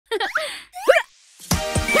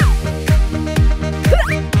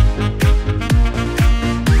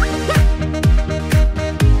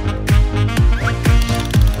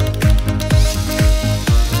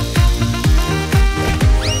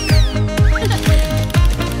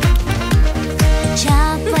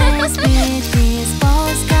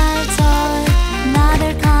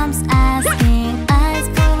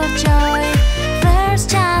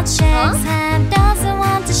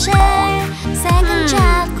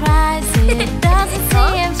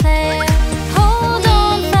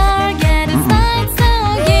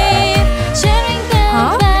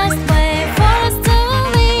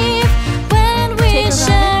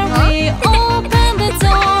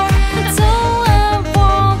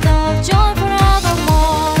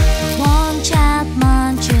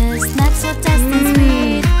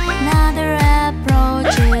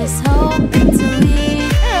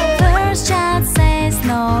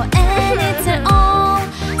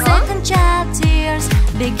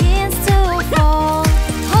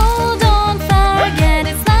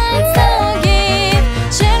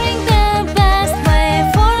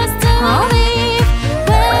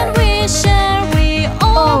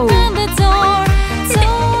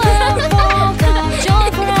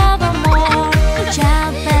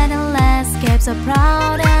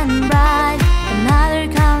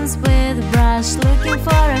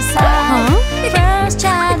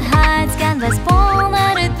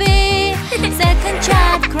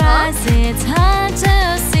eyes, it's hard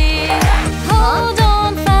to see. Oh,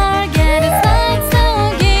 don't forget it's nice to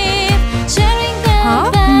give, sharing the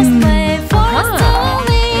best way for us to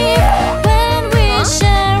live. When we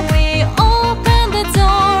share, we open the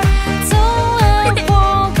door to a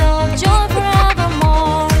world of joy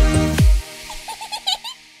forevermore.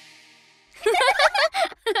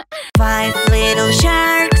 Five little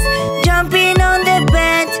sharks jumping on the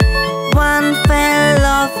bed. One fell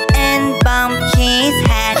off and bumped his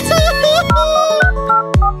head.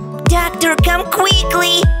 Doctor, come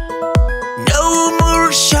quickly. No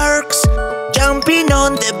more sharks jumping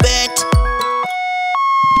on the bed.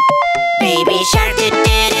 Baby shark, do do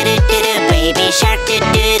do do do. Baby shark, do do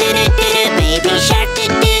do do do. Baby shark, do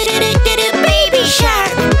do do do do. Baby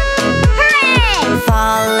shark. Hooray!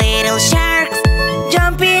 Four little sharks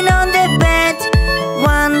jumping on the bed.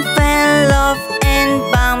 One fell off and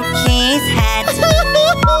bumped his head.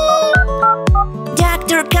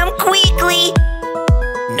 Doctor, come quickly.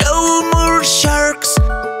 No more sharks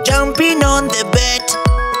jumping on the bed.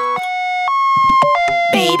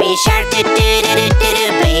 Baby shark, do do do do do.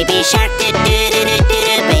 Baby shark, do do do do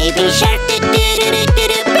do. Baby shark, do do do do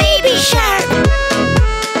do. Baby shark.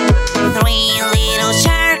 Three little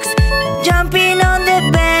sharks jumping on the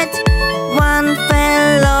bed. One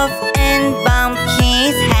fell off and bumped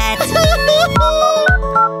his head.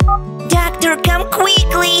 Doctor, come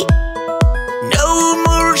quickly. No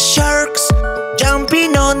more sharks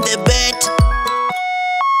jumping on the bed.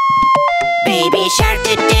 Baby shark,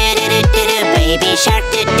 do do do do do. Baby shark,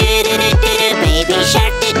 do do do do do. Baby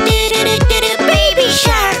shark, do do do do do. Baby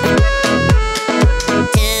shark.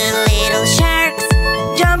 Two little sharks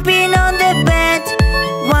jumping on the bed.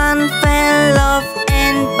 One fell off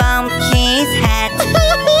and bumped his head.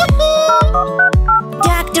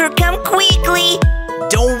 Doctor, come quickly.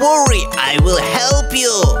 Don't worry, I will help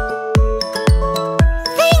you.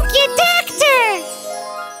 Thank you, doctor.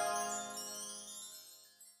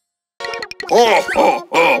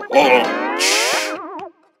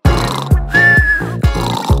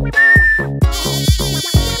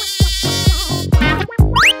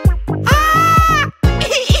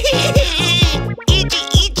 Itchy,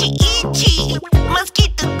 itchy, itchy.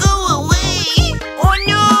 Mosquito, go away. Oh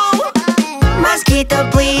no! Mosquito,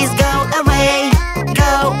 please go away.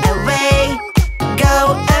 Go away. Go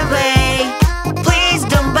away. Please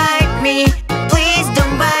don't bite me. Please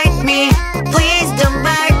don't bite me. Please don't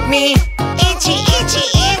bite me. Itchy, itchy,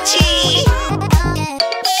 itchy.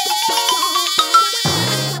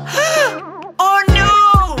 Oh no!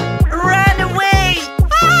 Run away!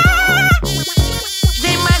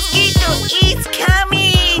 The mosquito is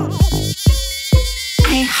coming!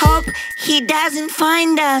 I hope he doesn't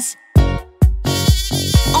find us.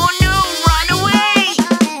 Oh no! Run away!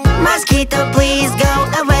 Mosquito, please go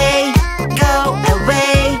away. Go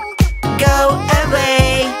away. Go away.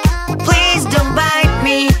 Please don't bite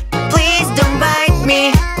me. Please don't bite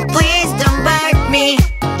me. Please don't bite me.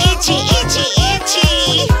 Itchy, itchy,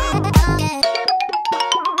 itchy.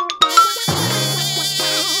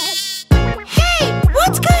 Hey,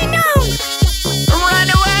 what's going on? Run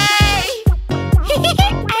away!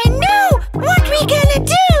 I know what we gonna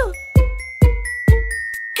do.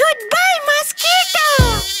 Goodbye, mosquito.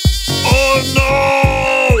 Oh no!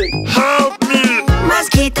 Help me!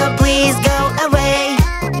 Mosquito, please go away.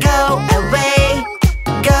 Go away.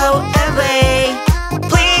 Go away.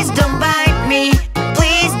 Please don't bite me.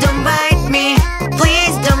 Please don't bite me.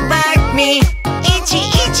 Please don't bite me. Itchy,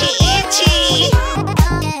 itchy, itchy.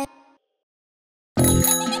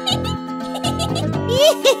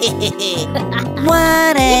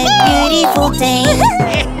 What a beautiful day.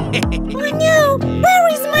 Oh no, where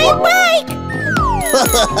is my bike?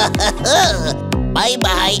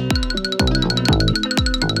 Bye-bye.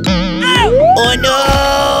 Oh no!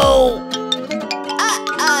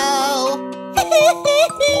 Uh-oh.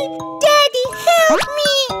 Daddy, help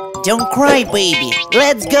me. Don't cry, baby.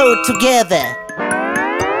 Let's go together.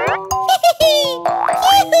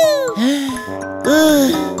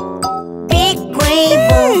 Big gray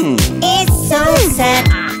wolf is so sad.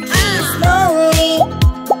 He's lonely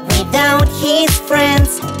without his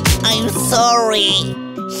friends. I'm sorry.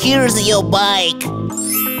 Here's your bike.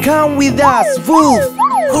 Come with us, Wolf!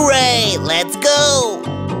 Hooray! Let's go!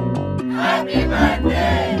 Happy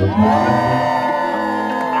birthday!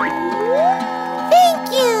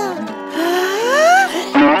 Thank you!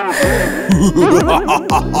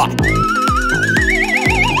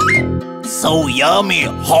 So yummy!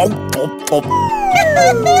 Hop, hop, hop.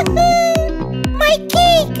 My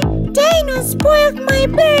cake! Dino spoiled my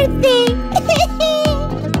birthday!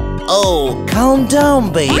 Oh, calm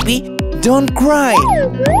down, baby. Don't cry.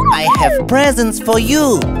 I have presents for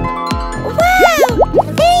you.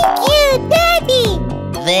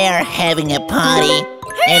 They're having a party,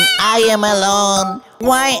 and I am alone.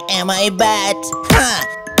 Why am I bad? Huh.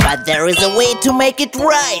 But there is a way to make it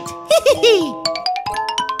right.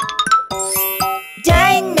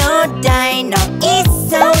 Dino is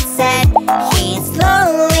so sad. He's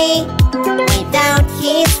lonely without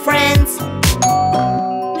his friends.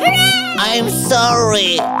 I'm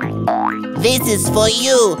sorry. This is for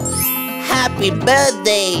you. Happy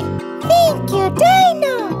birthday. Thank you,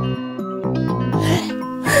 Dino.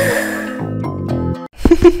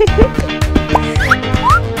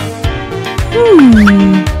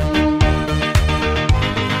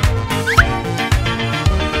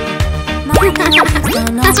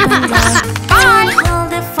 Bye.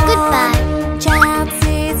 Goodbye. Child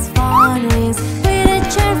sees phone rings with a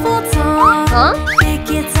cheerful tone. Huh? Pick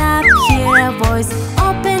it up, hear a voice.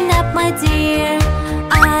 Open up, my dear.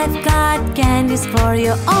 I've got candies for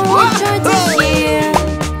you. Only joy to hear.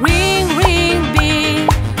 Ring, ring, be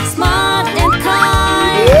smart and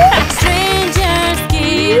kind. Strangers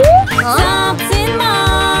give something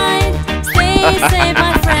mind. Stay safe,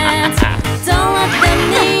 my friends. Don't let them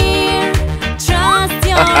near. Trust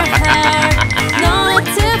your heart, not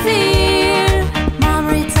to fear. Mom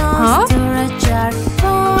returns to a jar,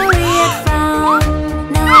 worried frown.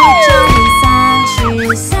 Now Johnny sang, she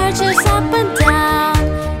searches up and down.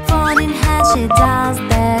 Phone in hand, she does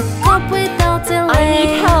that cup without delay. I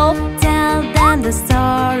need help. Tell them the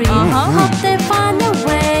story, hope they find a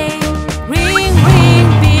way. Ring, ring,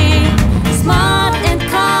 be smart and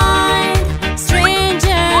kind.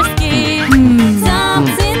 Strangers give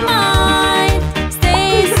something mind.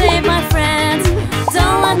 Stay safe, my friends.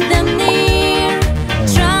 Don't let them near.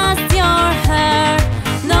 Trust your heart,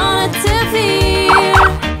 not to fear.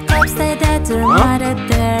 Cops say that their mother,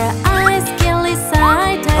 their eyes clearly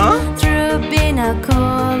sighted through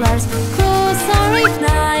binoculars. Crews are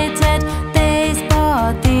ignited. They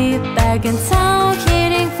spot the bag and sound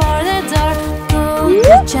hitting for the door. Could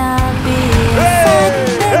the child be inside?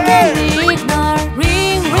 They can ignore.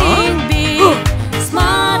 Ring, ring, be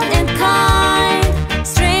smart and kind.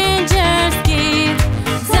 Strangers give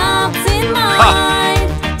something mind.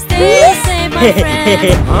 Stay safe, my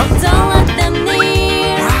friends. Don't let them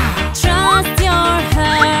near. Trust your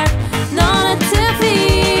heart, not to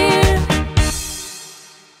fear.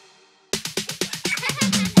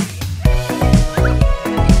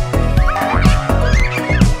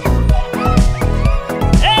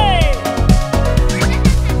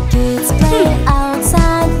 Kids play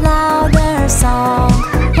outside, louder song.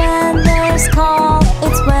 When there's call,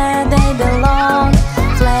 it's where they belong.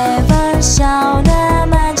 Flavors shout a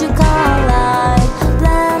magical light.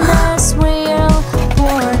 Blenders real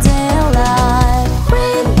for delight.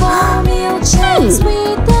 Rainbow milkshake,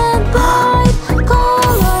 sweet and bright.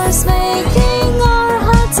 Colors making our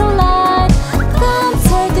hearts alight. Come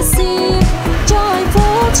take a sip,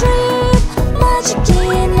 joyful trip. Magic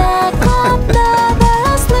in a cup, never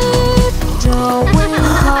asleep. Drawing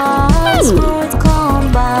cards, fruit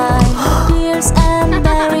combine. Pears and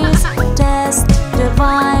berries, taste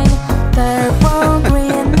divine. Purple,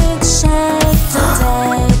 green milkshake to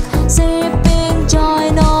take. Sipping joy,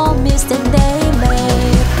 no mistake they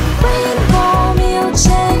make. Rainbow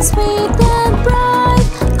milkshake, sweet and bright.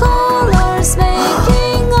 Colors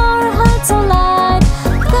making our hearts alight.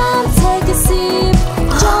 Come take a sip,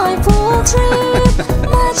 joyful trip.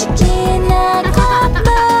 Magic in a cup,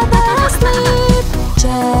 never sleep.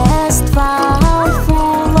 Chest found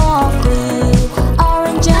full of glee.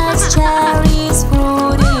 Oranges, cherries,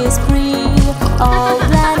 fruit is free. All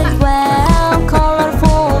blended well,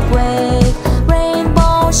 colorful wave.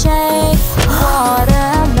 Rainbow shake,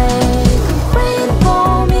 water make.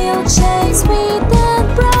 Rainbow milkshake, sweet and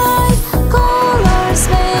bright. Colors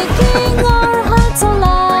making our hearts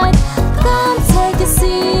alight. Come take a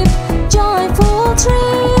sip, joyful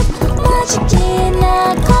trip. Magic in a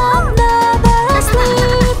cup, never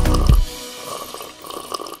sleep.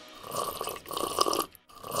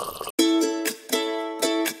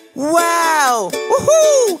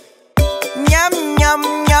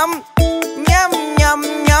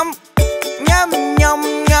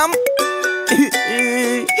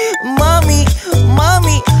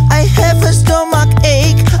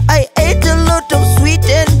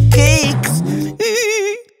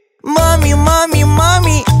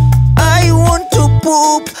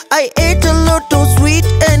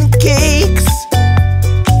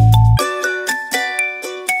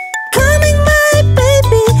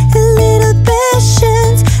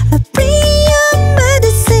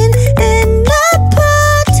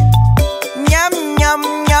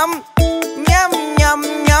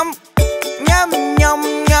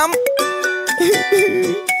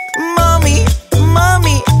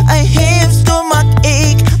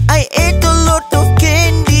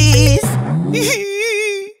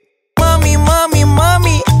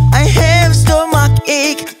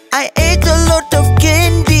 Eek, I ate a lot of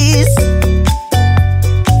candies.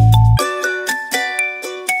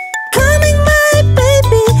 Coming, my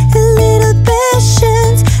baby, a little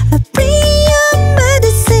patience. I bring your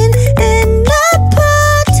medicine in a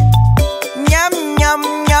pot. Yum, yum,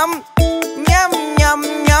 yum. Yum, yum,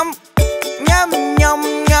 yum. Yum, yum,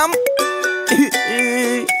 yum.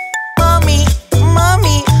 Mommy,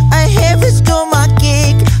 mommy, I have a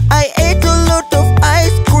stomachache. I ate a lot of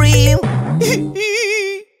ice cream.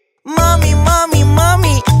 Mommy, mommy,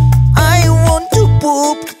 mommy, I want to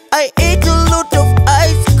poop. I ate a lot of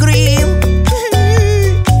ice cream.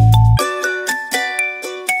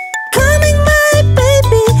 Coming, my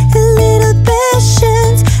baby, a little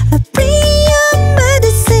patience. I bring your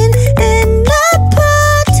medicine in a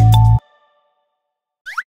pot.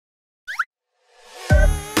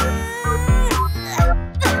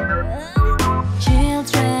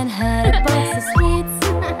 Children had a box of sweets.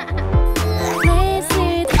 Place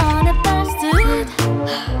it on a basket.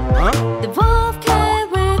 The wolf came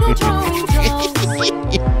with a drawing dog.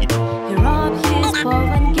 He rubbed his paw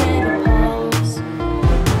and gave a pose.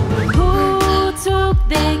 Who took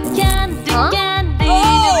the candy, candy? The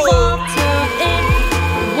wolf took it.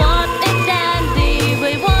 What a dandy!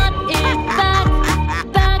 We want it back,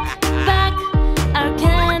 back, back. Our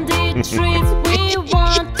candy treats we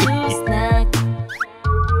want to snack.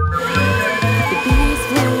 The bees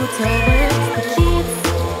flew towards the kids,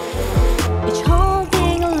 each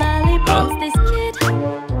holding a lollipop. This kid, the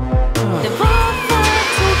wolf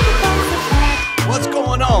took the box of hat, What's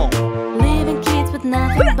going on? leaving kids with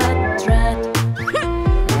nothing but dread.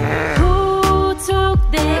 Who took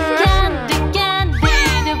the candy, candy?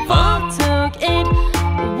 The wolf took it.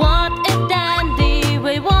 What a dandy!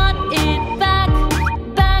 We want it back,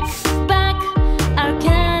 back, back. Our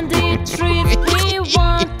candy treats we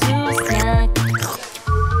want to snack.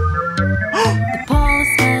 The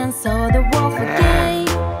policeman saw the wolf again.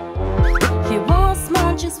 He was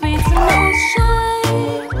munching sweets and not shy.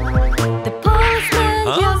 The policeman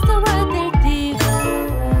used to write their thief.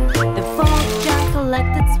 The folk just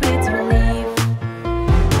collected sweets for leave.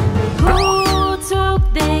 Who took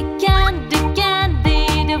the candy, candy?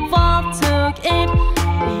 The wolf took it.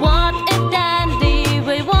 What a dandy!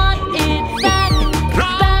 We want it back,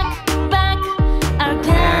 back, back. Our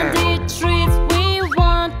candy treats we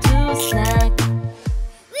want to snack.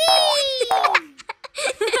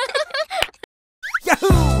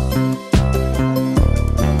 Yahoo!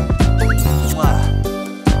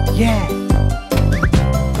 Yeah.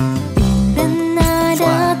 In the night,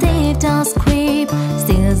 a deep does creep.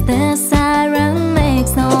 Steals the siren,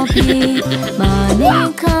 makes no peep.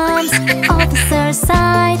 Morning comes, officer's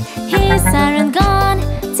side. His siren gone,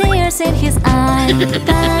 tears in his eye.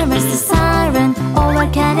 There is the siren, oh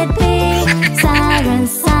where can it be? Siren,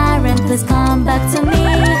 siren, please come back to me.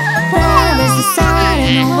 There is the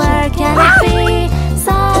siren, oh where can it be?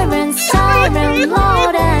 Siren, siren,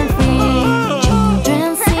 loud and free.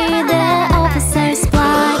 Children see the officer's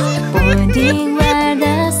flag, pointing where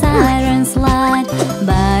the sirens light.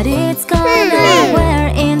 But it's gone nowhere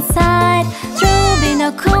inside. Through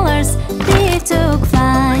binoculars, they took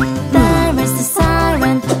flight. There is the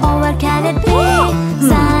siren, oh where can it be?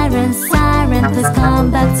 Siren, siren, please come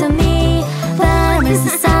back to me. There is the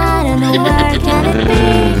siren, oh where can it be?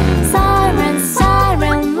 Siren,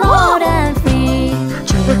 siren, loud and free.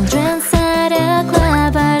 Children set a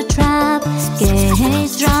clever trap.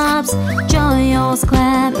 Gage drops, joyous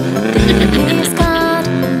clap. Baby's gone,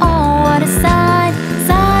 oh what a sight.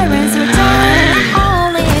 Sirens return,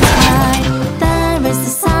 only it's high. There is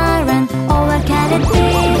the siren, oh where can it be?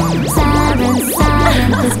 Siren,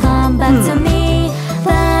 siren, please come back to me.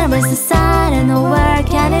 There is the siren, oh where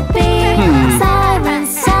can it be? Siren,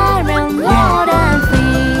 siren, loud and free.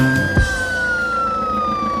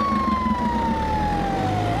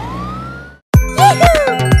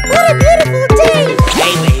 What a beautiful day!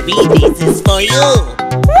 Hey baby, this is for you.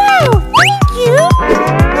 Wow, thank you!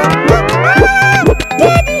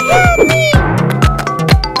 Daddy, help me!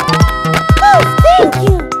 Oh, thank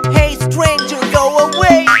you! Hey stranger, go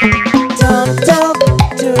away. Don't talk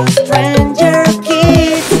to stranger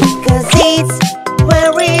kids, 'cause it's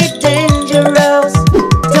very dangerous.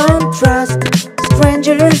 Don't trust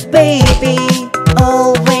strangers, baby.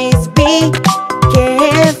 Always be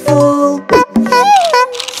careful.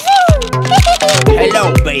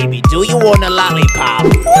 Hello baby, do you want a lollipop?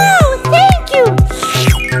 Wow, thank you!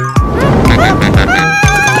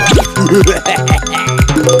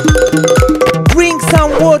 Drink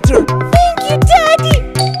some water. Thank you, Daddy!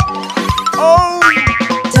 Oh,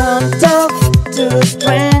 Don't talk to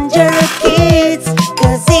stranger kids,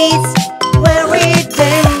 'cause it's very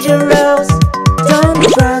dangerous. Don't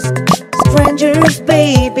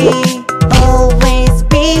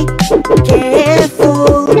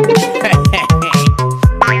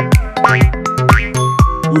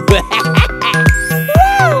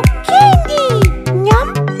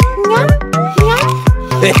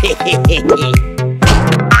Oh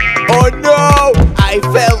no! I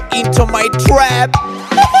fell into my trap!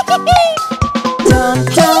 Don't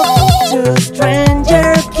talk to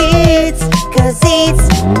stranger kids, 'cause it's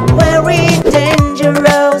very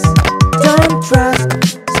dangerous. Don't trust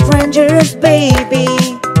strangers, baby.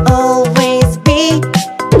 Always be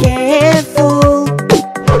careful.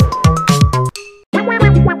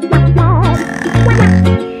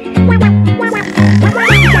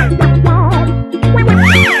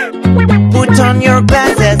 Put on your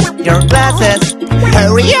glasses,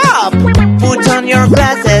 hurry up! Put on your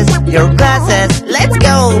glasses, let's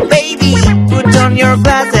go, baby! Put on your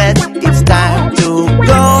glasses, it's time to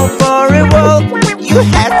go for a walk. You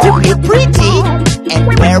have to be pretty and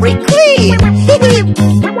very clean.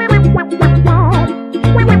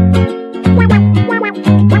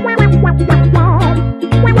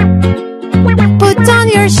 Put on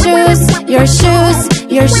your shoes, your shoes,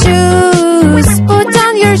 your shoes. Put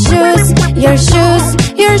on your shoes, your shoes,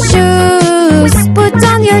 your shoes. Put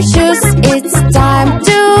on your shoes, it's time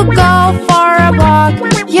to go for a walk.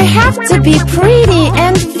 You have to be pretty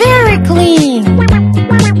and very clean.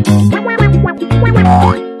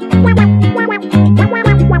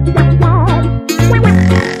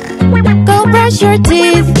 Go brush your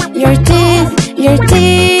teeth, your teeth, your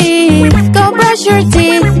teeth. Go brush your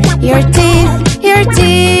teeth, your teeth, your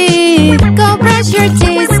teeth. Go brush your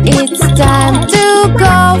teeth, it's time to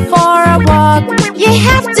go for a walk. You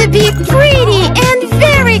have to be pretty and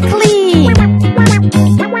very clean.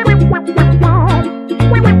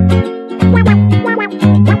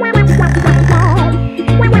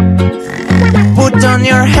 Put on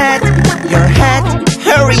your hat,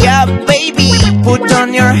 hurry up, baby! Put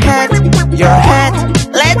on your hat,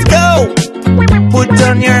 let's go! Put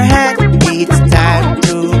on your hat, it's time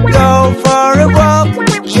to go for a walk.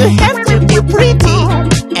 You have to be pretty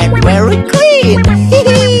and very clean.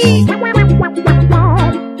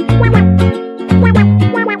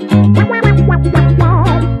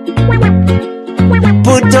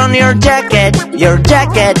 Put on your jacket,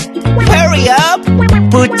 hurry up!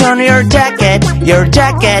 Put on your jacket,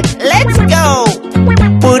 let's go!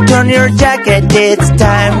 Put on your jacket, it's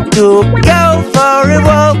time to go for a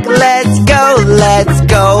walk. Let's go, let's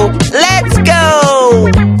go, let's go!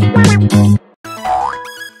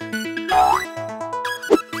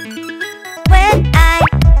 When I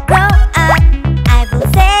grow up, I will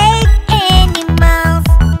save animals.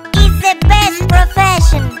 It's the best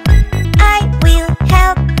profession. I will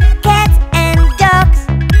help cats and dogs,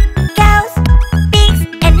 cows, pigs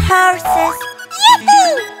and horses.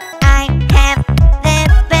 Yahoo! I have the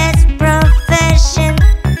best profession.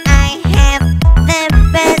 I have the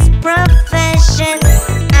best profession.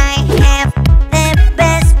 I have the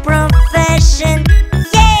best profession.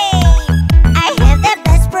 Yay! I have the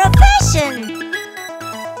best profession.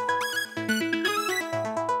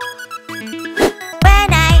 When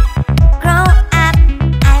I grow up,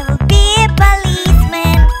 I will be a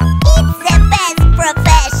policeman. It's the best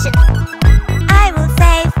profession. I will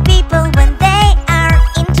save people when they are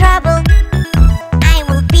in trouble. I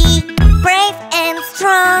will be brave and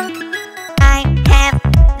strong. I have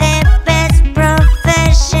the best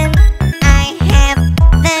profession. I have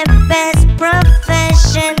the best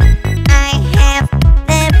profession. I have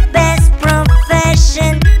the best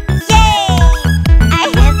profession. Yay! I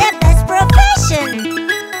have the best profession.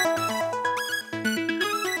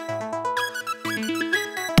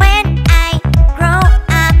 When I grow up,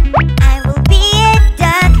 I will be a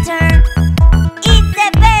doctor. It's the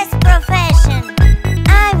best profession.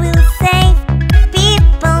 I will save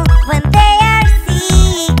people when they are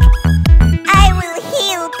sick. I will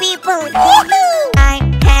heal people. Yahoo! I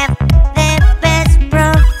have the best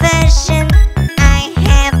profession. I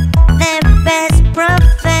have the best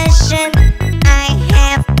profession. I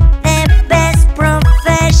have the best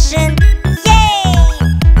profession. Yay!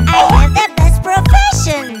 I have the best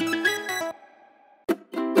profession.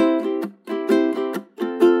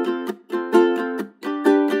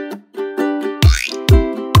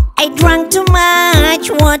 I drank too much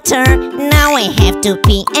water. Now I have to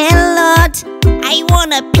pee a lot. I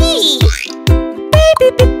wanna pee. Baby,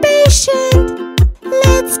 be patient.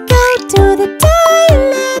 Let's go to the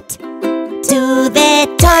toilet. To the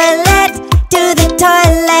toilet. To the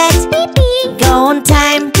toilet. Go on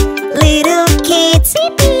time, little kids.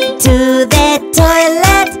 To the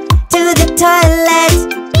toilet. To the toilet.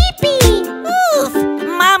 Oof,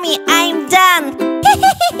 mommy, I'm done.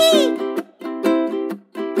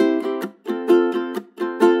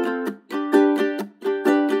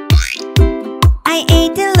 I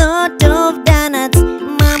ate a lot of donuts.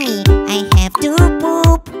 Mommy, I have to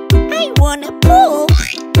poop. I wanna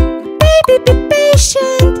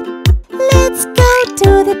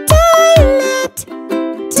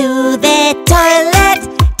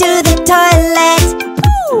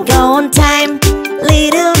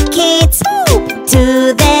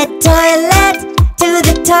toilet, to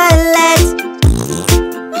the toilet.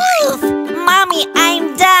 Oof, Mommy,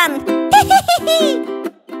 I'm done.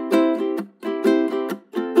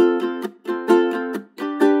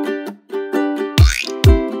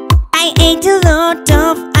 I ate a lot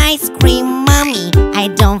of ice cream, Mommy. I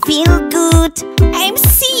don't feel good. I'm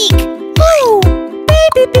sick. Oh,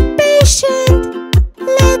 baby, be patient.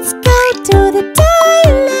 Let's go to the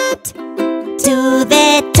toilet. To the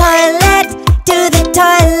toilet, to the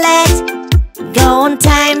toilet. Go on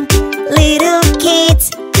time, little kids.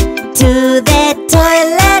 To the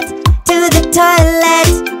toilet, to the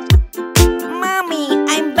toilet. Mommy,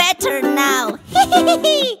 I'm better now.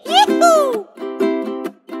 Yahoo!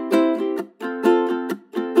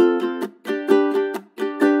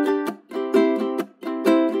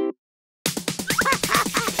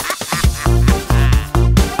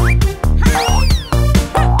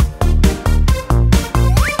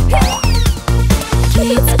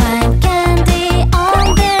 Kids find candy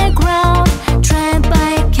on the ground, trapped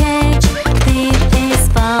by a cage. Thief is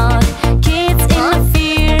found. Kids in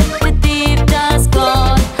fear, the thief does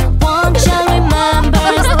God. One child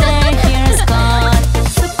remembers the hero's God.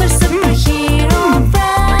 Super superhero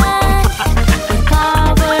friend, with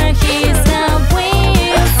power he's the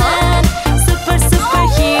wizard. Super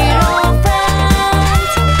superhero friend,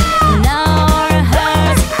 now our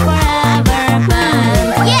hearts forever band.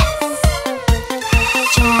 Yes.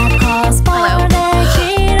 Chocos for the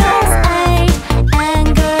heroes' aid,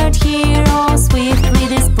 angered heroes swiftly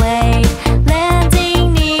displayed, landing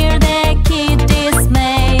near the kid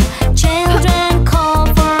dismayed. Children call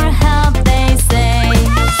for help, they say.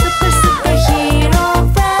 Super superhero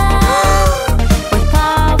friend, with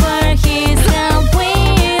power he's the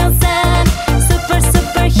wizard. Super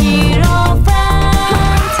superhero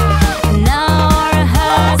friend, now our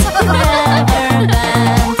hearts forever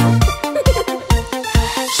band.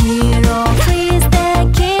 Hero frees the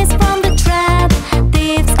kids from the trap.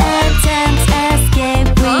 Thieves attempts escape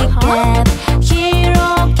we get. Hero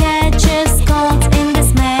catches caught in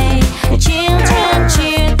dismay. Children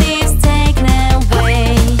cheer, thieves taken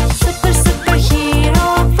away. Super superhero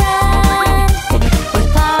friend, with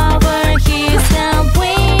power he's the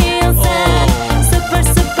wizard. Super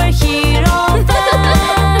superhero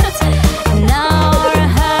friend, now our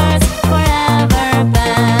hearts forever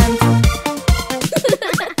band.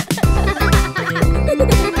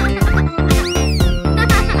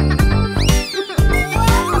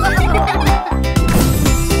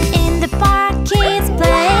 In the park, kids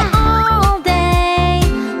play all day.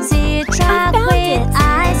 See a truck with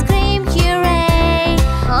ice cream, hooray!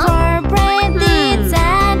 For brave deeds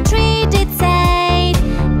and treated safe.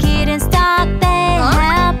 Kittens talk, they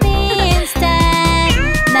happy instead.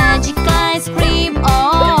 Magic ice cream,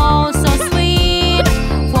 oh so sweet.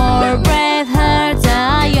 For brave hearts,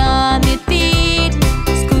 a yummy feed.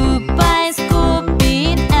 Scoop by scoop,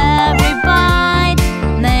 in every bite.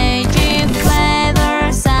 Magic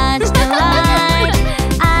flavor, such delight.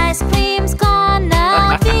 Ice cream's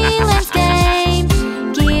gonna villain's game.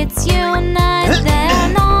 Kids unite, they're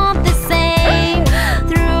not the same.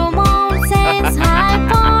 Through mountains, high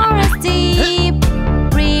forest deep,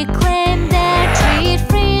 reclaim their treat,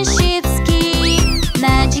 friendships keep.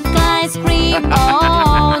 Magic ice cream,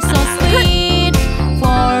 oh so sweet.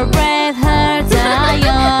 For brave hearts, a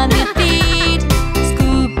yummy feed.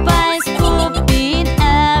 Scoop by scoop, in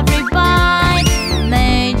every bite.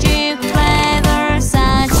 Magic flavor,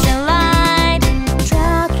 such delight.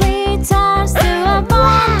 Truck returns to a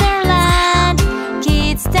wonderland.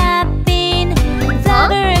 Kids step in,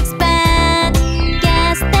 flavor expand.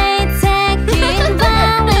 Guess they take in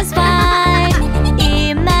boundless fight.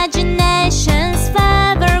 Imagination's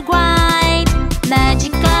flavor guide.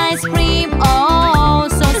 Magic ice cream, oh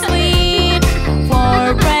so sweet.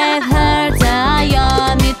 For brave hearts, a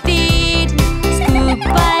yummy feed. Scoop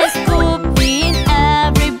by scoop, in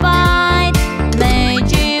every bite.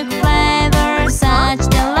 Magic flavor, such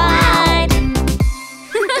delight.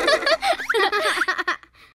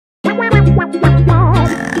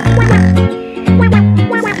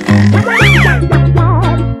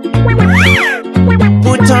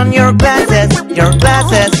 Put on your glasses, your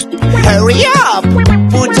glasses. Hurry up!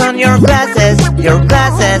 Put on your glasses, your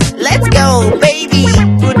glasses. Let's go, baby!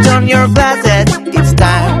 Put on your glasses. It's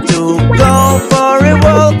time to go for a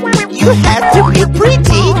walk. You have to be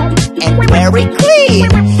pretty and very clean.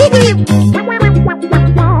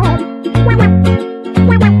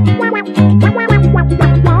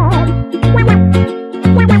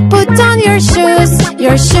 Put on your shoes,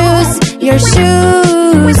 your shoes, your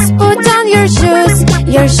shoes. Put on your shoes,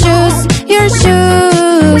 your shoes, your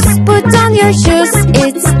shoes. Put on your shoes.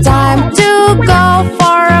 It's time to go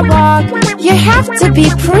for a walk. You have to be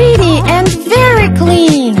pretty and very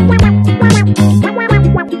clean.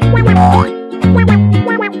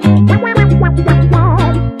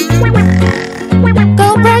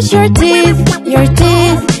 Go brush your teeth, your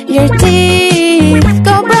teeth, your teeth.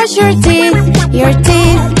 Go brush your teeth, your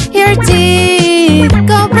teeth, your teeth.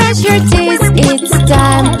 Go brush your teeth, it's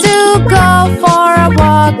time to go for a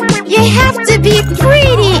walk. You have to be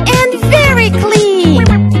pretty and very clean.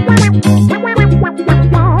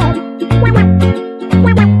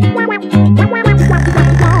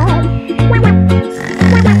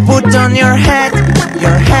 Put on your hat,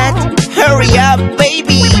 hurry up,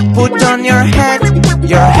 baby. Put on your hat,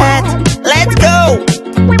 let's go.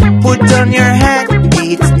 Put on your hat,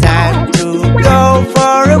 it's time to go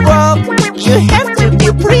for a walk. You have to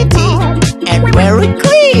be pretty and very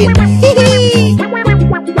clean.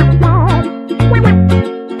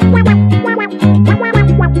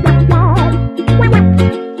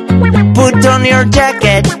 Put on your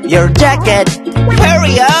jacket,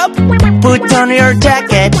 hurry up. Put on your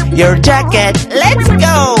jacket, let's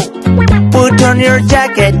go. Put on your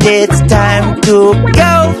jacket, it's time to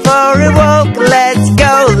go for a walk. Let's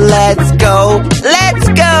go, let's go, let's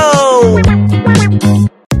go.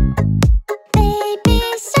 Baby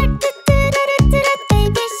shark, baby shark,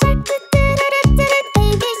 baby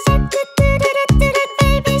shark,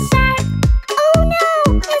 baby shark. Oh no,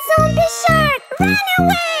 a zombie shark! Run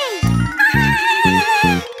away!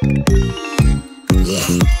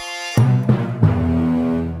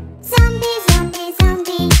 Zombie, zombie,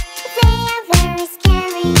 zombie, they are very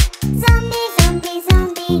scary. Zombie, zombie,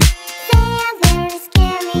 zombie, they are very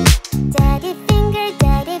scary. Daddy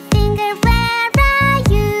finger, where are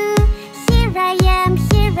you? Here I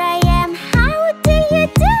am, how do you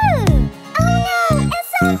do? Oh no, a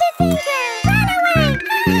zombie finger, run away!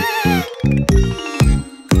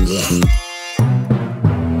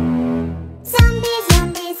 Zombie,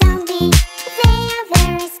 zombie, zombie, they are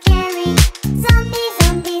very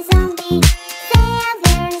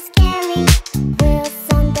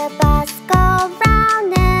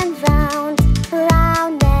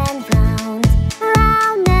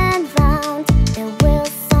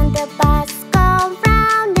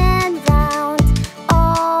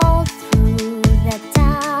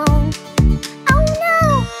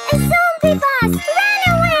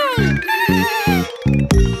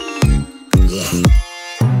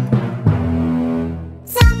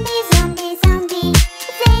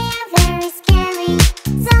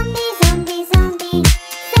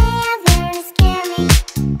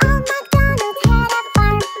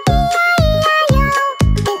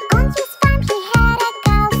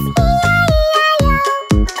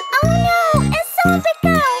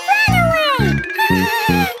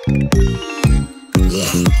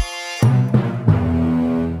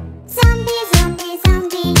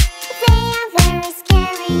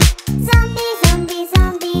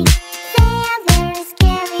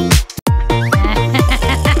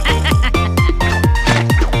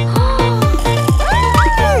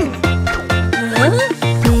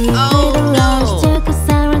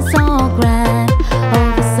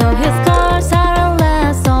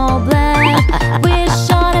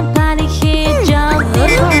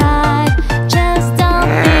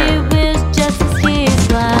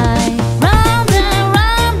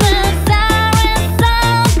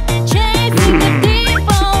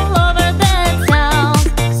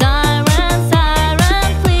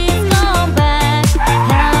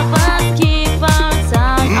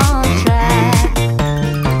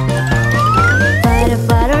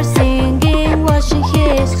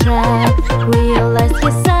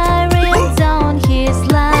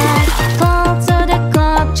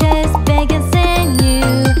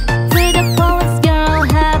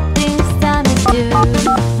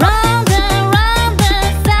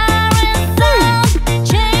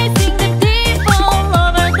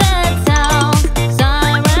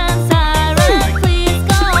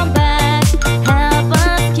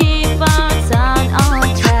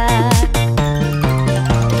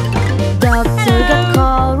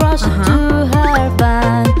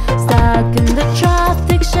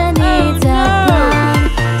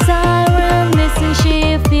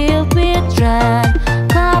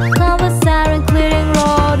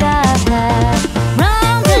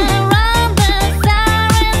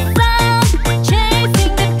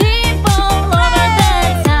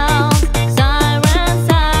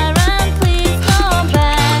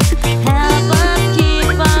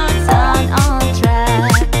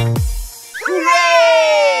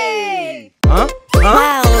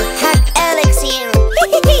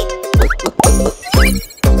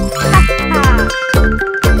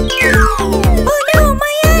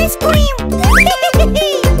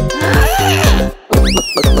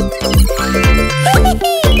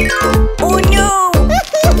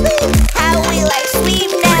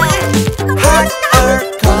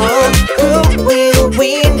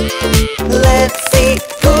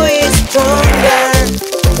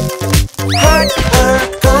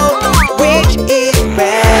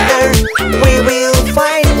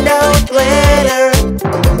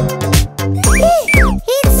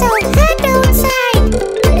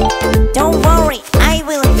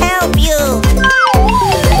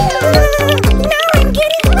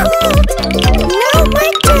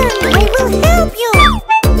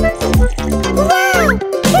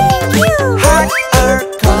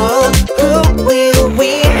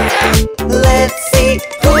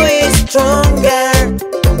stronger?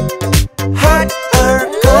 Hot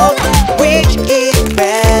or cold? Which is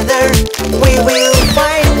better? We will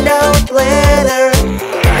find out later.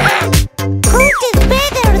 Cold is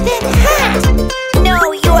better than hot.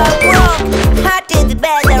 No, you are wrong. Hot is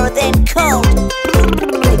better than cold.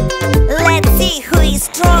 Let's see who is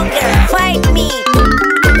stronger. Fight me.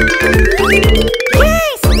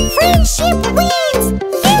 Yes, friendship wins.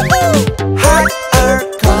 Yoo-hoo! Hot or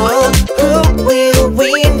cold? Who will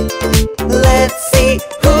win? Let's see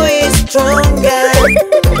who is stronger.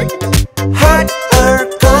 Hot or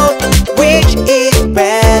cold? Which is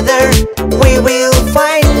better? We will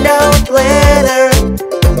find out later.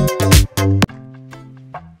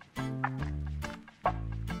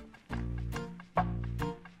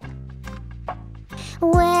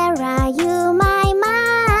 Where are you, my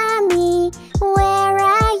mommy? Where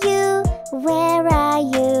are you? Where are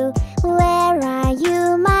you? Where are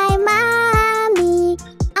you, my mommy?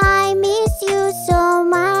 I miss you so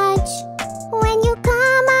much. When you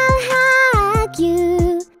come, I'll hug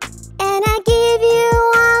you, and I give you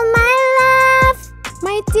all my love.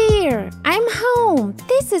 My dear, I'm home.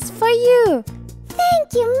 This is for you.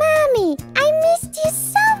 Thank you, mommy. I missed you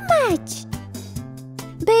so much.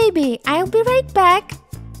 Baby, I'll be right back.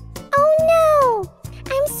 Oh no!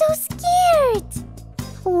 I'm so scared!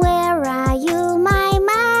 Where are you, my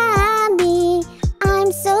mommy?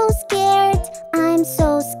 I'm so scared, I'm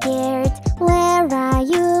so scared. Where are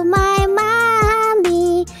you, my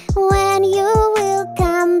mommy? When you will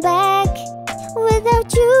come back?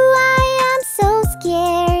 Without you, I am so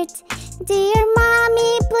scared. Dear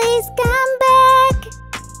mommy, please come back.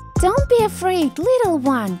 Don't be afraid, little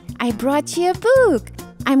one. I brought you a book.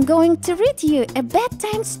 I'm going to read you a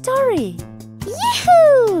bedtime story.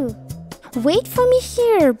 Yahoo! Wait for me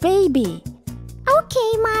here, baby.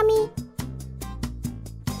 Okay, mommy.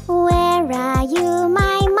 Where are you,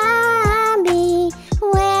 my mommy?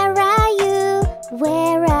 Where are you?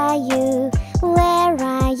 Where are you? Where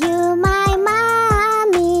are you, my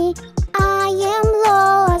mommy? I am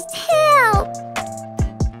lost. Help!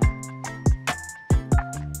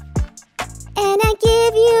 And I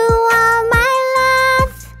give you all my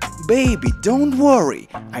love. Baby, don't worry.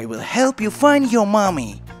 I will help you find your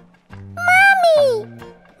mommy. Mommy!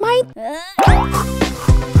 My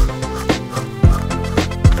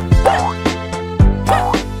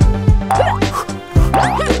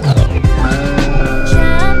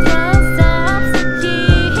Champion stops, he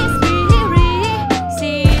is weary.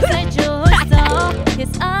 Sees a juice up,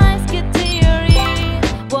 his eyes get teary.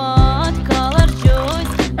 What color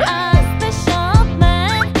juice? Asked the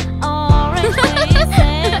shopman. Orange, he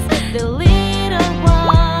says, the little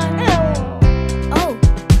one. Oh!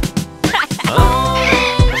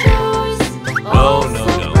 Orange juice, Oh, oh no,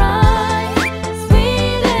 so no. bright,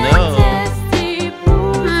 sweet and No. tasty,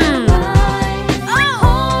 pure delight.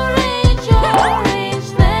 Orange, orange,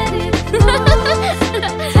 let it loose.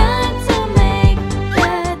 Time to make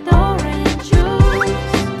that orange juice.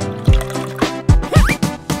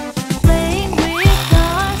 Playing with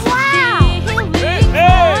cars, feeling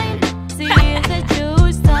fine. See the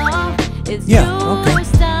juice stop, it's Yeah, juice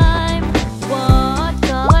okay. time. What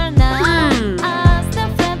color now? Asked the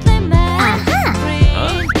friendly man.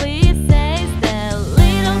 Green, please, says the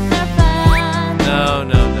little servant. No,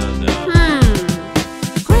 no, no, no.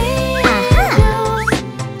 Green juice,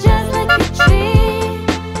 just like a tree,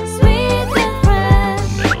 sweet and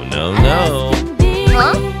fresh. No, as no. can be.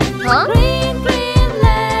 Green, green,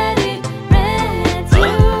 let it red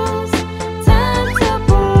juice. Time to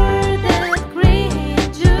pour that green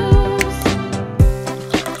juice.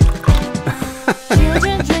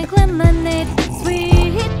 Children drink lemonade,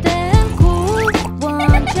 sweet and cool.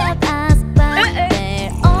 One child asked, but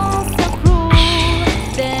they're all so cruel.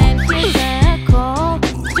 Then here's a call,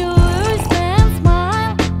 juice and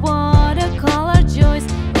smile. Watercolor juice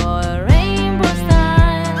or rainbow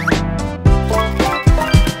style.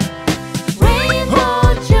 Rainbow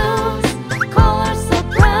juice, colors so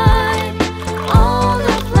bright. All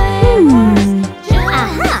the flavors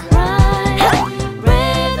just right.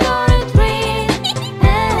 Red, orange, green,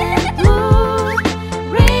 and blue.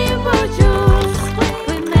 Rainbow juice,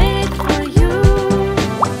 we made it for you.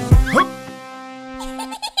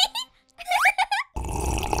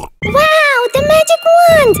 Wow, the magic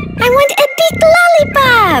wand! I want a big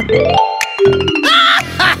lollipop!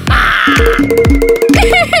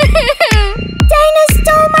 Dino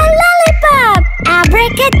stole my lollipop!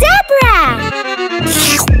 Abracadabra!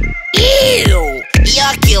 Ew!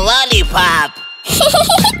 Yucky lollipop!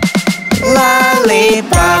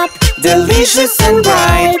 Lollipop, delicious and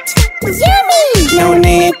bright. Yummy! No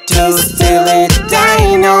need to steal it,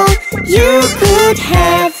 Dino. You could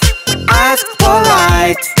have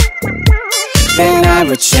then I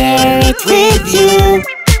would share it with you.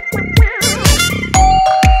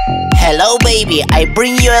 Hello, baby. I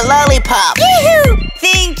bring you a lollipop. Yoo-hoo!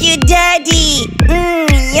 Thank you, Daddy.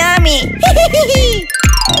 Yummy.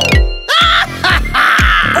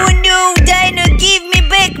 Oh no, Dino, give me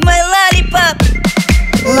back my lollipop.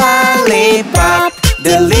 Lollipop,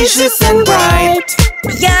 delicious and bright.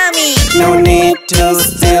 Yummy. No need to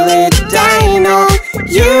steal it, Dino.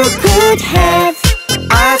 You could have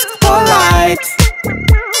asked polite,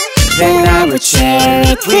 then I would share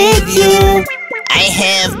it with you. I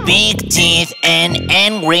have big teeth and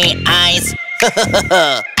angry eyes.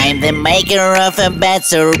 I'm the maker of a bad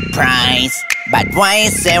surprise. But why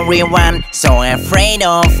is everyone so afraid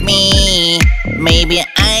of me? Maybe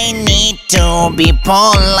I need to be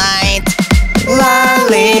polite.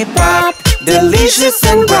 Lollipop, delicious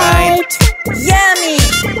and bright. Yummy.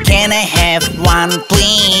 Can I have one,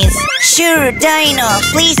 please? Sure, Dino.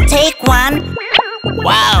 Please take one.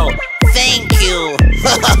 Wow, thank you.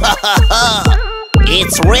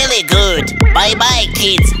 It's really good. Bye-bye,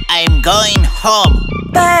 kids. I'm going home.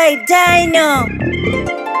 Bye, Dino.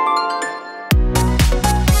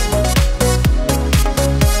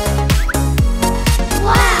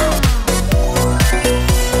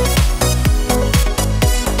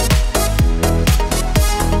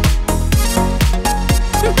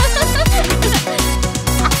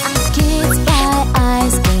 Kids buy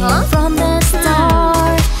ice cream from the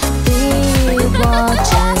store. Big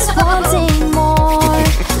watches wanting more.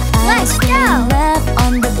 Ice cream left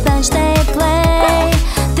on the bench they play.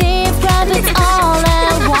 Thief grabs it all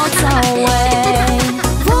and walks away.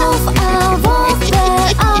 Wolf, a wolf,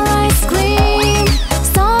 there are ice cream.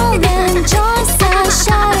 Stolen joys, a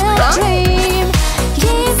shattered dream.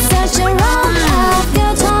 Kids search around, have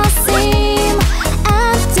good to seem.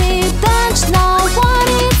 Empty bench, not what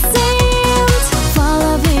it seemed.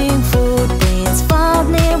 Following footprints found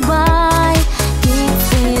nearby. Kids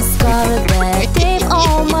discovered that thief,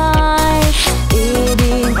 oh my.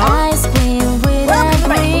 Eating ice cream with a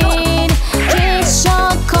grin. Kids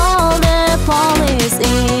shout, call the police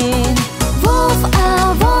in. Wolf, a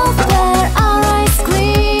wolf, there are ice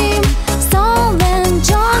cream. Stolen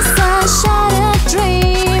joys, a shattered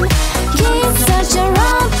dream. Kids search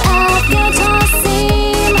around, have good to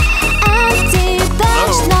seem. Empty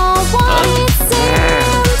bench, not what it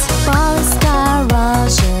seemed. Police car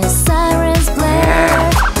rushes, sirens blare.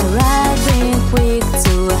 Arriving quick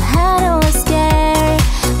to handle a scare.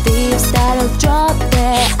 Thieves startled, drop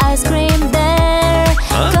their ice cream there.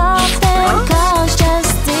 Cough and couch,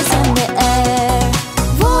 justice in the air.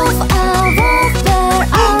 Wolf, a wolf, there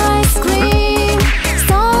are ice cream.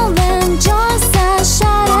 Stolen joys, a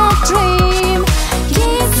shattered dream.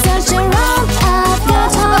 Kids search around, have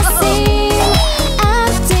good to seem.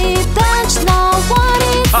 Empty bench, not what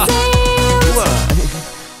it seems.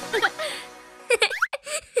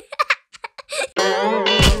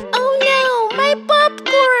 Oh no, my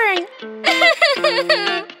popcorn!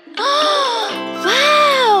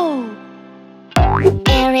 Wow!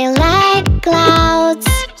 Airy like clouds,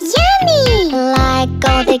 yummy! Like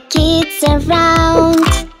all the kids around.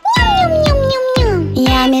 Yum, yum, yum, yum, yum.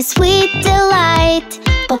 Yummy sweet delight.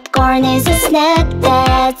 Popcorn is a snack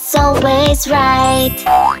that's always right.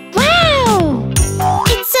 Wow!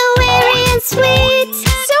 It's so airy and sweet,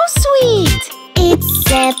 so sweet. It's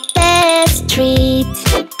the best treat.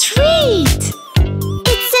 Treat!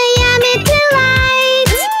 It's a yummy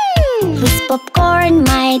delight. With popcorn,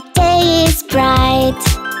 my day is bright.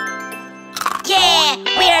 Yeah,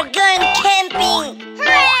 we are going camping.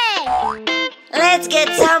 Hooray! Let's get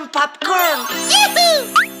some popcorn. Yoo-hoo!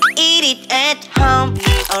 Eat it at home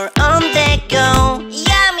or on the go.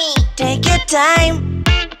 Yummy! Take your time.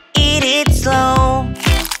 Eat it slow.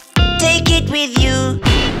 Take it with you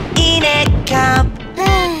in a cup.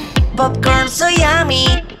 Popcorn so yummy.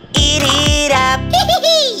 Eat it up.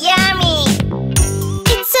 Yummy!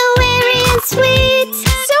 It's so airy and sweet,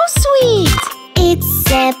 so sweet. It's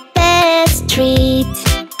the best treat.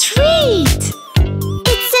 Treat!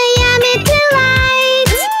 It's a yummy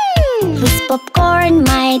delight. With popcorn,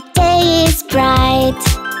 my day is bright.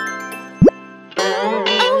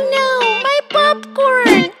 Oh no, my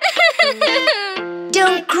popcorn!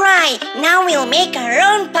 Don't cry. Now we'll make our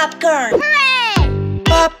own popcorn. Hooray!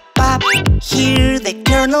 Pop, pop. Here the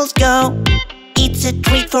kernels go. It's a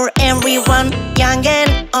treat for everyone, young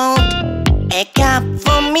and old. A cup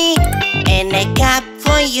for me and a cup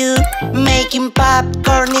for you. Making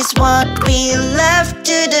popcorn is what we love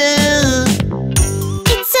to do.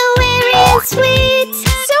 It's so airy and sweet,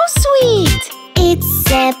 so sweet. It's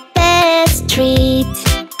the best treat.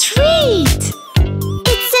 Treat!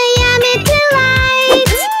 It's a yummy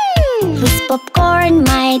delight. With popcorn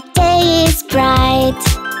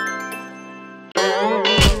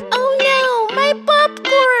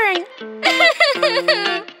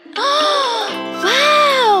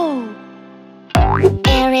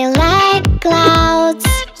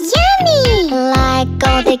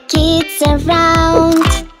the kids around.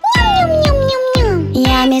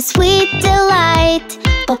 Yummy sweet delight.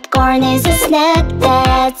 Popcorn is a snack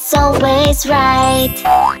that's always right.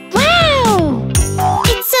 Wow!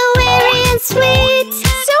 It's so very and sweet.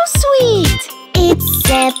 So sweet. It's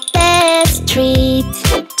the best treat.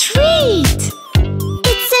 Treat!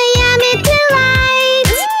 It's a yummy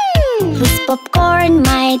delight. With popcorn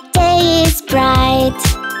my day is bright.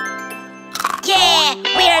 Yeah,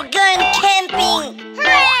 we are going camping!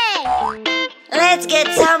 Hooray! Let's get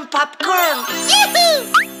some popcorn!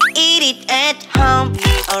 Yoo-hoo! Eat it at home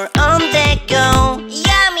or on the go.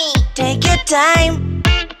 Yummy! Take your time,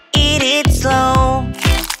 eat it slow.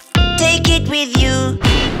 Take it with you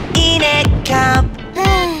in a cup.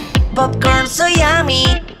 Popcorn so yummy,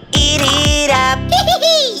 eat it up.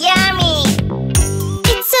 Yummy!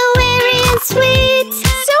 It's so very and sweet.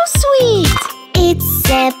 So sweet. It's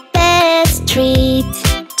the best treat.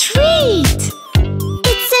 Treat!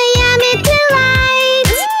 It's a yummy delight.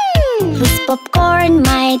 With popcorn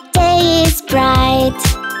my day is bright.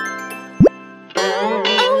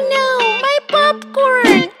 Oh no, my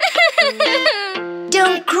popcorn!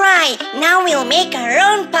 Don't cry, now we'll make our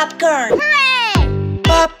own popcorn. Hooray!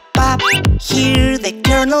 Pop, pop, here the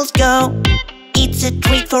kernels go. It's a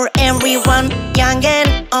treat for everyone, young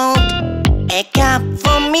and old. A cup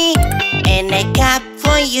for me and a cup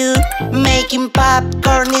for you. Making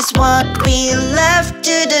popcorn is what we love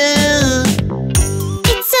to do.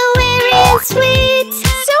 It's so very and sweet.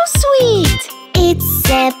 So sweet. It's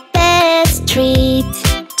the best treat.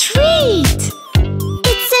 Treat!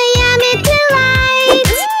 It's a yummy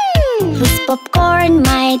delight. With popcorn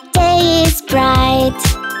my day is bright.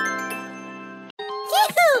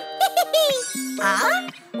 Huh?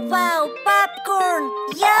 Wow, popcorn!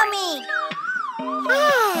 Yummy!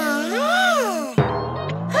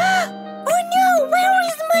 Oh no, where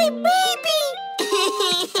is my baby?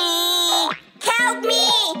 Help me!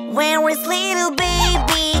 Where is little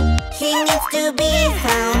baby? He needs to be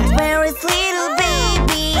found. Where is little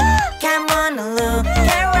baby? Come on, look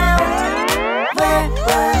around. Where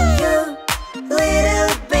were you,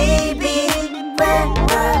 little baby? Where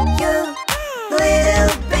were you,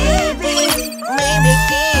 little baby? Maybe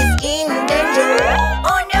he's in danger.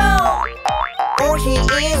 Oh no! Or he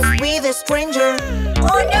is with a stranger.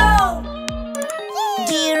 Oh no!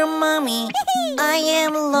 Dear mommy, I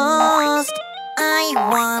am lost. I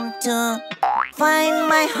want to find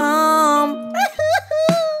my home.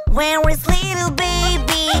 Where is little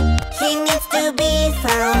baby? He needs to be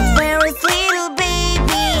found. Where is little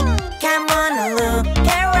baby? Come on, look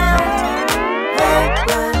around. Where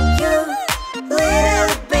were you,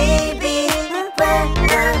 little baby? Where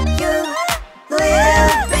were you,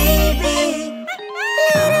 little baby?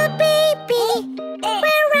 Little baby,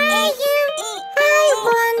 where are you? I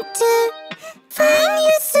want to find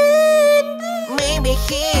you soon. Maybe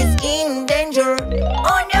he's in danger.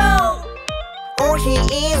 Oh no! Or he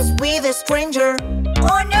is with a stranger.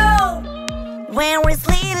 Oh no! Where is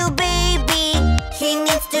little baby? He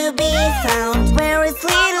needs to be found. Where is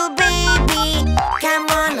little baby? Come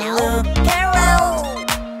on, look around.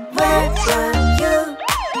 Where were you,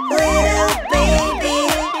 little baby?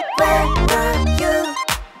 Where were you,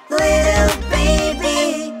 little baby?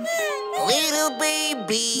 Little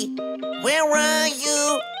baby, where are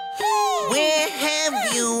you? Where have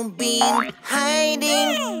you been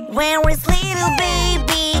hiding? Where is little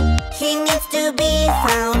baby? He needs to be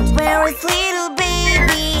found. Where is little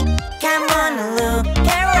baby? Come on, look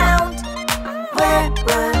around. Where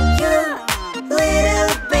were you,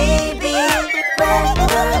 little baby? Where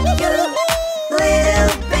were you,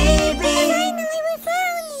 little baby? We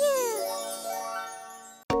found you.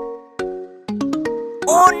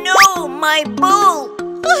 Oh no, my bull!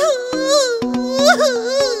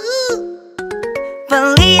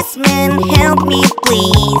 Policeman, help me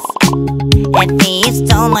please. A thief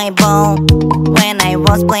stole my ball when I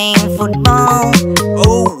was playing football.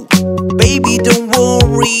 Oh, baby, don't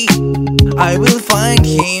worry, I will find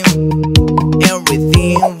him.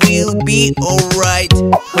 Everything will be alright.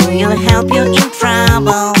 Who will help you in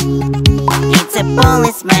trouble? It's a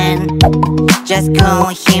policeman. Just call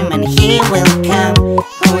him and he will come.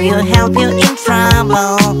 Who will help you in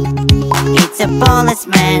trouble? It's a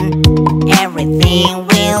policeman. Everything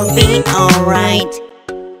will be alright.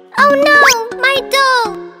 Oh no, my doll!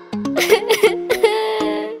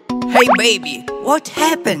 Hey baby, what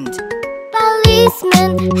happened?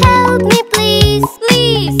 Policeman, help me please.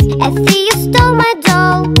 Please! A thief stole my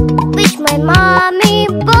doll, which my mommy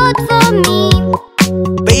bought for me.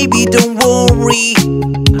 Baby, don't worry,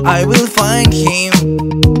 I will find him.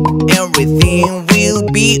 Everything will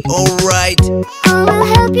be alright. Who will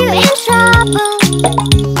help you in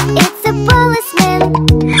trouble?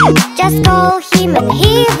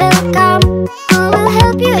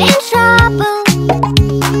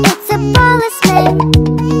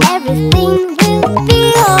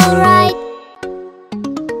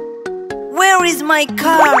 my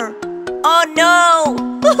car! Oh no!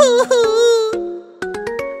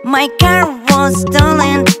 My car was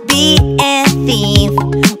stolen, be a thief.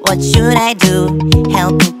 What should I do?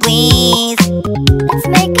 Help me please. Let's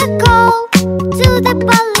make a call to the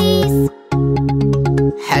police.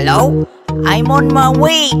 Hello? I'm on my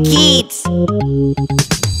way, kids. Who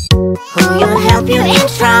will help you in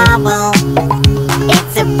trouble?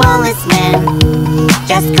 It's a policeman.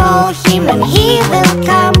 Just call him and he will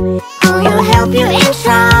come. Who will help you in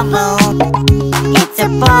trouble? It's a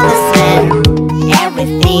policeman.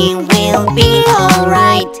 Everything will be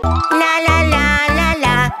alright. La la la la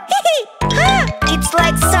la. It's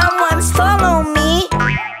like someone's follow me.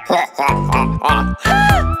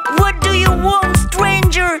 What do you want,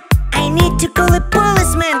 stranger? I need to call a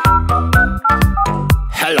policeman.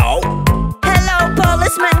 Hello? Hello,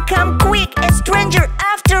 policeman, come quick. A stranger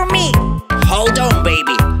after me. Hold on,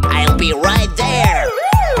 baby. I'll be right there.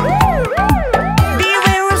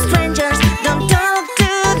 Beware of strangers, don't talk to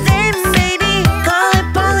them, baby. Call a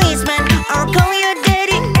policeman or call your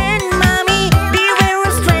daddy and mommy. Beware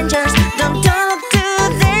of strangers, don't talk to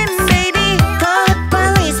them, baby. Call a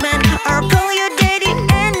policeman or call your daddy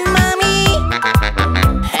and mommy.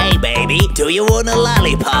 Hey, baby, do you want a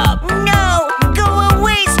lollipop? No, go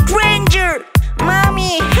away, stranger.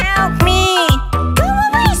 Mommy, help me. Go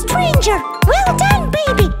away, stranger. Well done,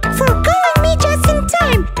 baby, for calling me just in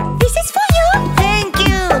time. This is for you. Thank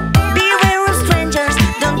you. Beware of strangers.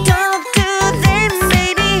 Don't talk to them,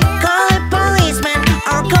 baby. Call a policeman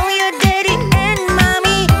or call your daddy and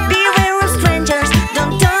mommy. Beware of strangers.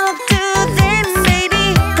 Don't talk to them, baby.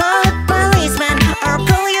 Call a policeman or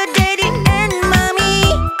call your daddy and mommy.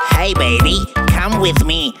 Hey, baby, come with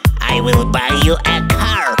me. I will buy you a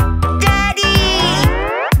car. Daddy!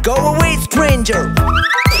 Go away, stranger!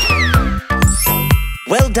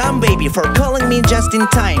 Well done, baby, for calling me just in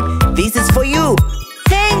time. This is for you.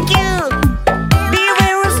 Thank you.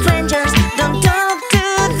 Beware of strangers. Don't talk to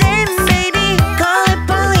them, baby. Call a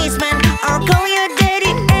policeman or call your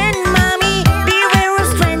daddy and mommy. Beware of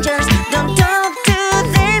strangers. Don't talk to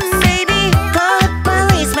them, baby. Call a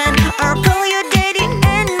policeman or call your daddy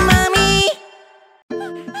and mommy.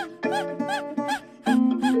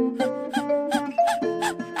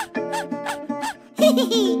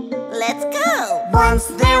 Let's go. Once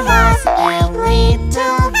there was a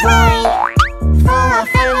little boy, full of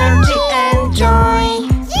energy and joy.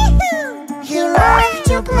 He loved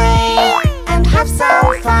to play and have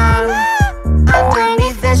some fun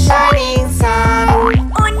underneath the shining sun.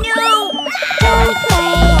 Oh no! Don't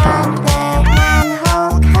play on the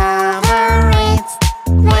manhole cover. It's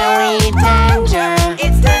very dangerous.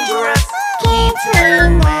 It's dangerous. Kids,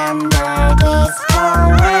 remember this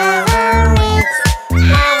forever. It's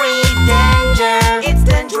very dangerous. It's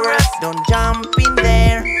dangerous. Don't jump in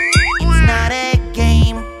there. It's not a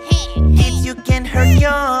game. Kids, you can hurt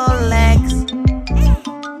your legs.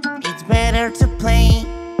 It's better to play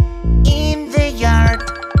in the yard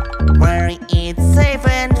where it's safe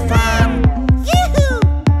and fun.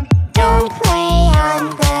 Don't play on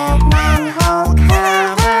the manhole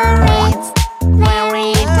cover. It's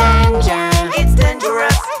very dangerous. It's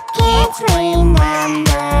dangerous. Kids,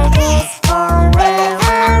 remember this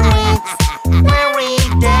forever. It's very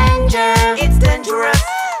dangerous. It's dangerous.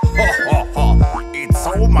 It's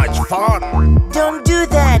so much fun. Don't do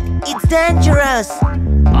that. It's dangerous.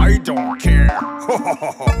 I don't care.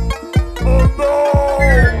 Oh no!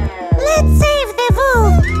 Let's save the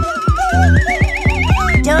wolf.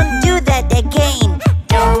 Don't do that again.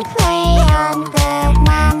 Don't play on the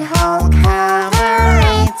manhole cover.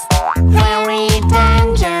 It's very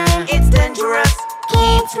dangerous. It's dangerous.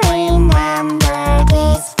 Kids, remember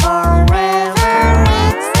this forever.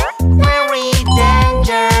 It's very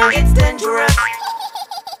dangerous. It's dangerous.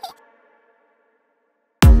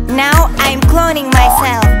 Now I'm cloning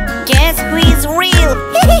myself. Guess who is real?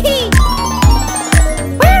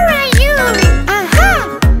 Where are you? Aha!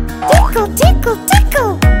 Tickle, tickle,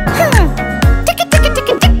 tickle. Tick, tick, tick, tick,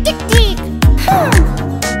 tick, tick, tick.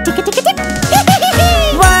 Tick, tick, tick, tick.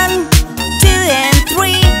 1, 2, and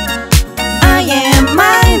 3. I am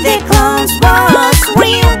mine. The clones was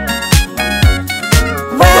real.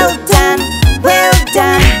 Well done, well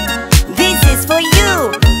done. This is for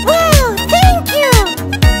you. Wow, thank you.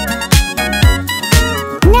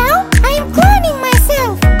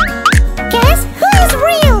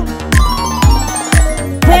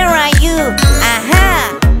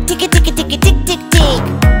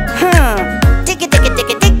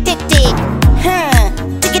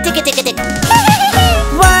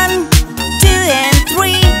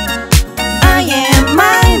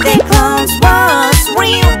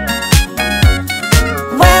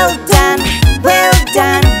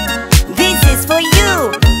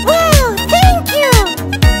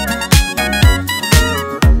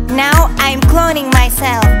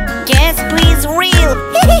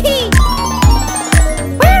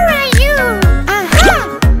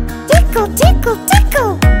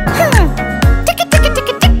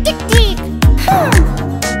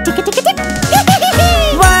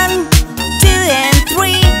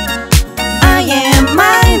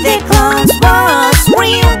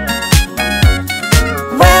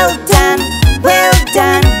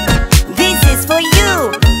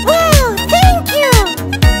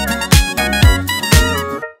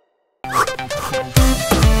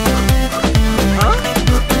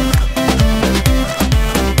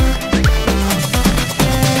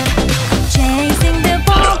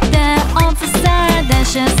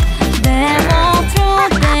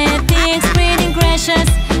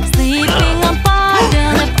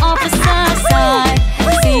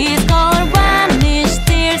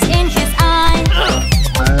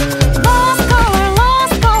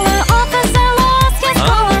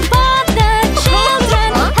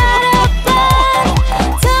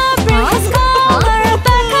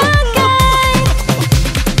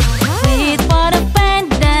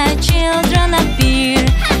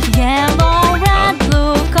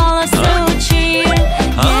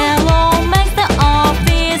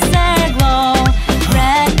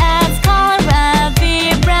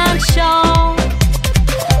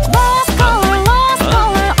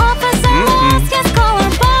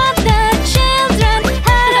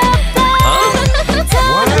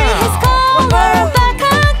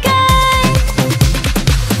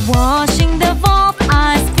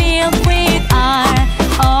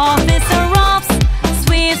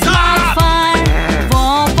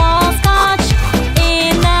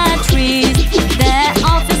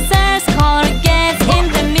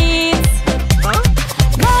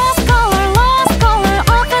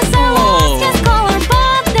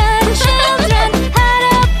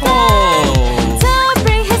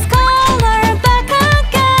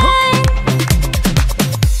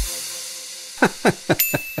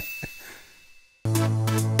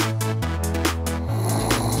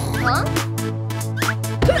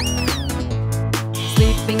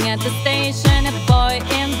 Sleeping at the station, a boy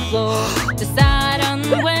in blue decided on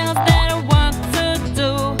wheels that I want to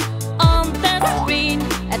do. On the screen,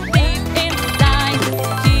 a thief inside.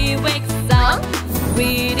 He wakes up,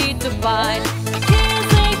 ready to fight.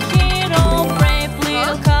 He's a hero, brave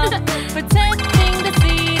little cop, protecting the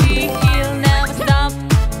city. He'll never stop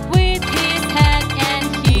with his head, and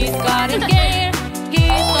he's got a gear.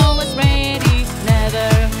 He's always ready, never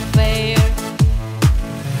fail.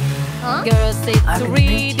 Girl sits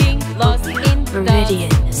reading, lost in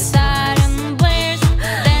thoughts. Siren blares,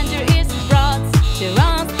 danger is brought. She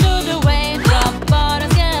runs to the way, drop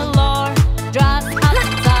bottles galore. Draws out of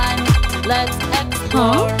time, let's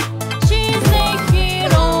explore. She's a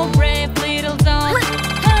hero, brave little dog,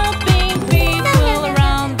 helping people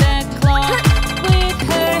around the clock. With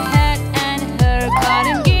her hat and her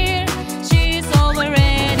cotton gear, she's always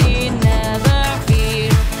ready, never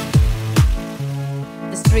fear.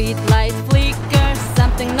 The street light flickers,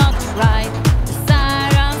 something not right. The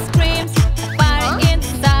siren screams, fire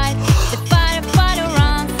inside. The firefighter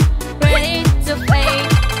runs, ready to fade.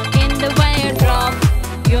 In the wire drop,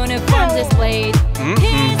 uniform displayed.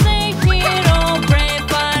 He's a hero, brave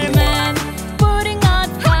fireman, putting out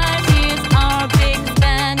fires. He's our big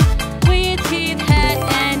fan. With his head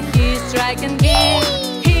and his striking gear,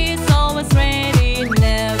 he's always ready,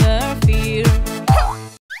 never fear.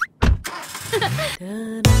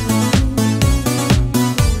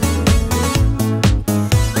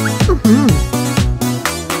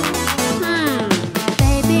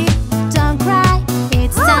 Baby, don't cry,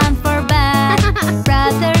 it's time for bed.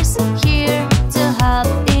 Brothers here to help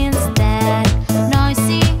instead.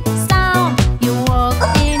 Noisy sound, you walk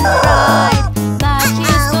in pride, but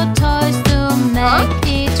he's got toys to make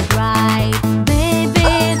it right.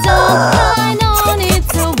 Baby, don't cry, no need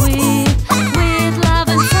to weep. With love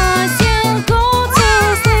and toys, you'll go to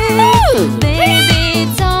sleep. Baby,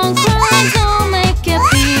 don't cry, don't make a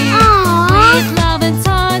peep. With love and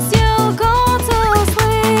toys, you'll go to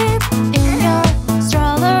sleep. In your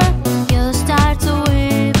stroller, you'll start to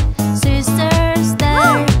weep. Sisters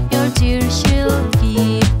there, your tears she'll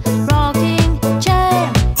keep. Rocking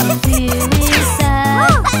chair, you're feeling sad.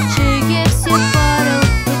 She gives you bottle,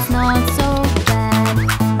 it's not so bad.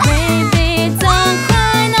 Baby, don't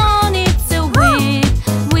cry, no need to weep.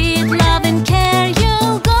 With love and care,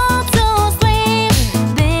 you'll go to sleep.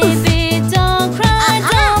 Baby, don't cry,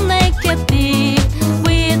 don't make a peep.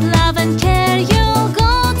 With love and care, you'll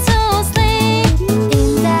go to sleep. In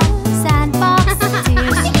the sandbox,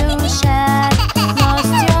 tears you shed.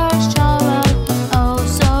 Lost your shovel, oh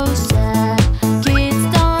so sad. Kids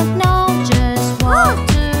don't know just what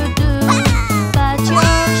to do, but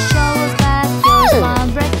your shovel's back, your smile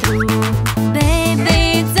breakthrough. Baby,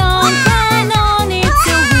 don't cry, no need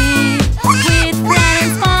to weep. With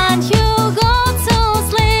friends fun, you go to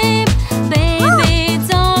sleep. Baby,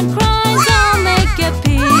 don't cry, don't make a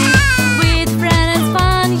peep. With friends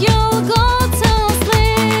fun, you go to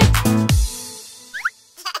sleep.